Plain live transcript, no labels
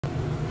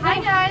Hi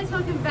guys,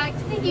 welcome back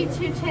to the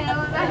YouTube channel,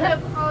 and I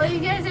hope all of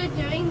you guys are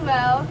doing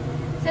well.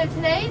 So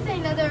today is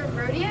another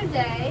rodeo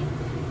day,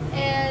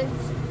 and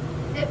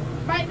it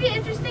might be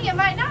interesting, it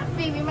might not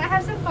be. We might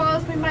have some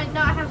falls, we might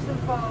not have some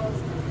falls.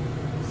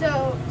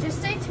 So just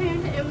stay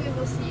tuned and we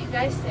will see you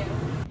guys soon.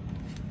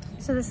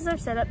 So this is our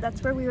setup.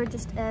 That's where we were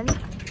just in,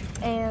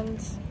 and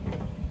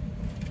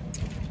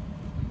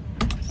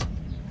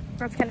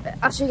that's kind of it.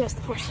 I'll show you guys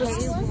the horse.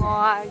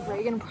 Vlog.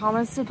 Reagan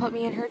promised to put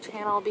me in her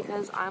channel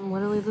because I'm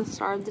literally the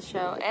star of the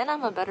show, and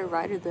I'm a better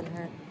rider than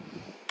her.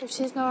 If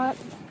she's not,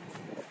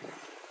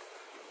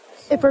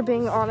 if we're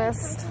being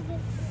honest.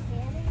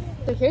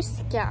 So here's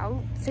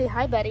Scout. Say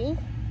hi, buddy.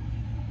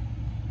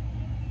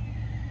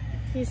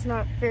 He's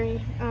not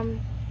very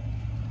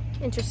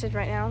interested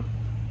right now.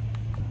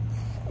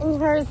 And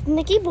here's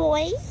Nicky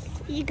boy.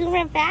 You gonna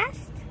run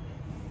fast?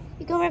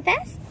 You gonna run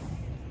fast?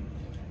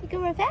 You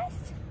gonna run fast?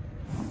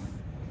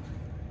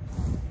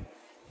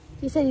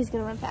 He said he's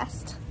gonna run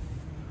fast.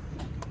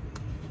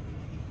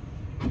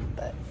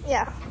 But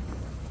yeah.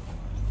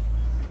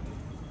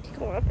 He's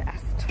gonna run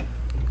fast.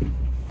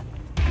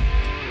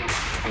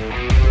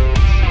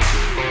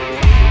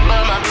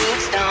 But my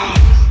boots don't.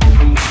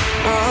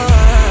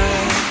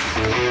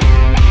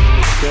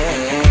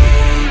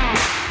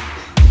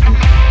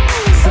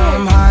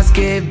 Some hearts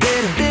get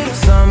bitter,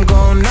 some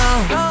go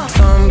numb,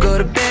 some go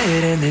to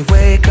bed and they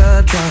wake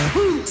up drunk.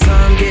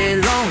 Some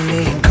get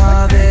lonely and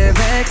call their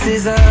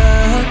exes up.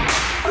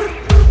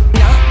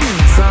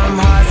 Some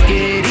hearts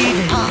get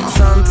even,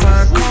 some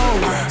turn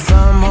cold,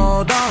 some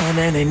hold on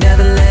and they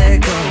never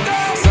let go.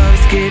 Some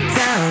skip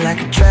down like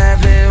a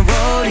traveling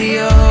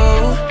rodeo.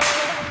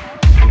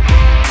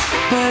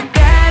 But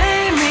that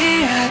ain't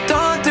me, I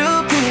don't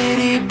do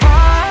pity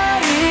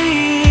parties.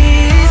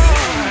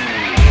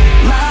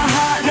 My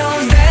heart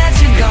knows that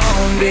you're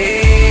gone,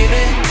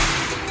 baby.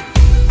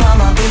 But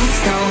my boots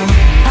don't.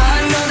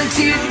 I know that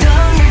you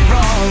done me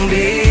wrong,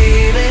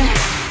 baby.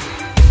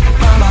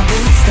 But my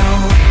boots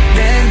don't.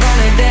 They're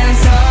gonna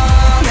dance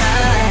all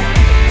night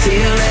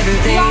till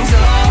everything's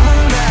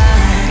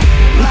alright.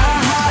 My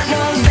heart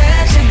knows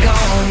that you're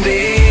gone,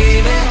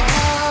 baby.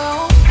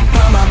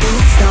 But my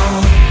boots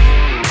don't.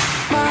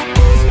 My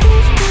boots,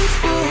 boots, boots,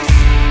 boots.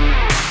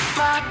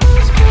 My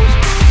boots, boots,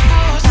 boots,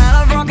 boots.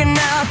 I'm rocking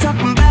out,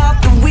 talking about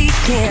the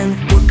weekend.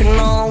 Working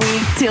all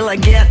week till I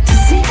get to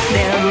see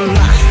them.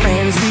 My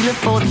friends reeling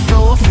for the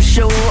floor for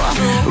sure.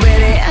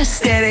 Ready,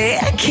 steady,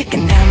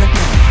 kicking down the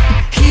door.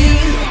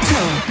 Heel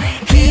toe,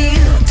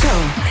 heel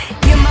toe.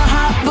 Yeah, my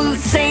hot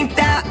boots, ain't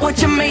that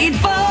what you're made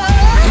for?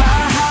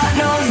 My heart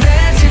knows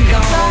that you're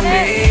gone,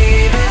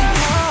 baby.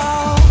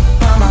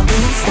 But my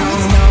boots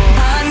don't.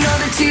 I know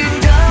that you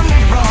done me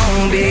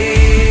wrong,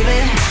 baby.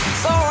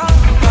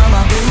 But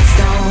my boots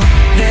don't.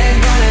 They're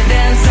gonna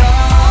dance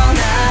all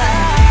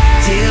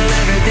night till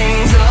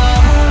everything's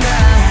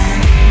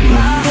alright.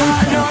 My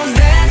heart knows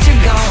that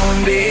you're gone,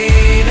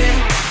 baby.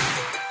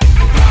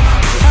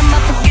 I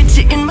might forget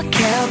you in my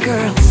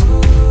cowgirls.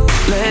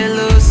 Let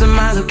loose on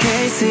my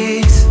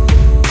Lucchese's.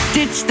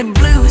 Ditch the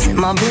blues in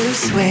my blue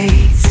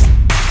suede.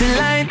 Till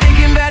I ain't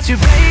thinking about you,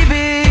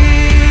 baby.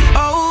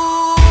 Oh.